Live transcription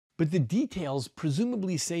but the details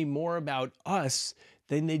presumably say more about us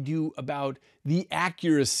than they do about the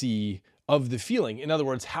accuracy of the feeling. In other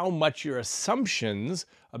words, how much your assumptions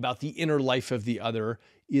about the inner life of the other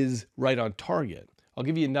is right on target. I'll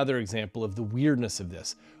give you another example of the weirdness of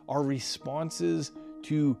this. Our responses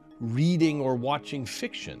to reading or watching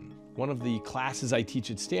fiction. One of the classes I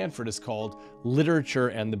teach at Stanford is called Literature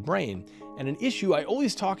and the Brain. And an issue I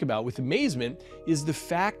always talk about with amazement is the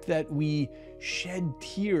fact that we shed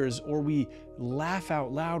tears, or we laugh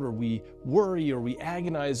out loud, or we worry, or we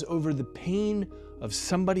agonize over the pain of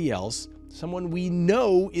somebody else, someone we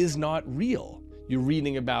know is not real. You're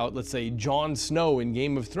reading about, let's say, Jon Snow in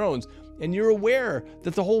Game of Thrones, and you're aware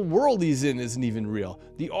that the whole world he's in isn't even real.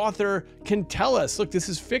 The author can tell us, look, this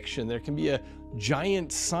is fiction. There can be a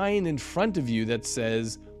giant sign in front of you that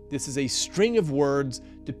says, this is a string of words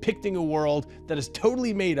depicting a world that is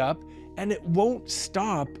totally made up, and it won't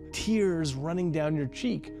stop tears running down your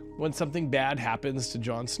cheek when something bad happens to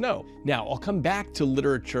Jon Snow. Now, I'll come back to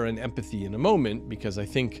literature and empathy in a moment, because I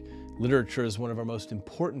think literature is one of our most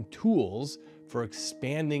important tools for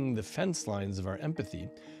expanding the fence lines of our empathy.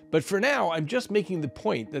 But for now, I'm just making the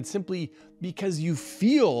point that simply because you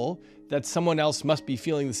feel that someone else must be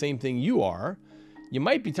feeling the same thing you are, you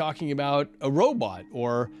might be talking about a robot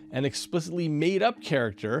or an explicitly made up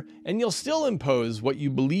character, and you'll still impose what you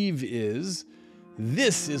believe is,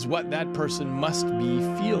 this is what that person must be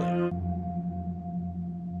feeling.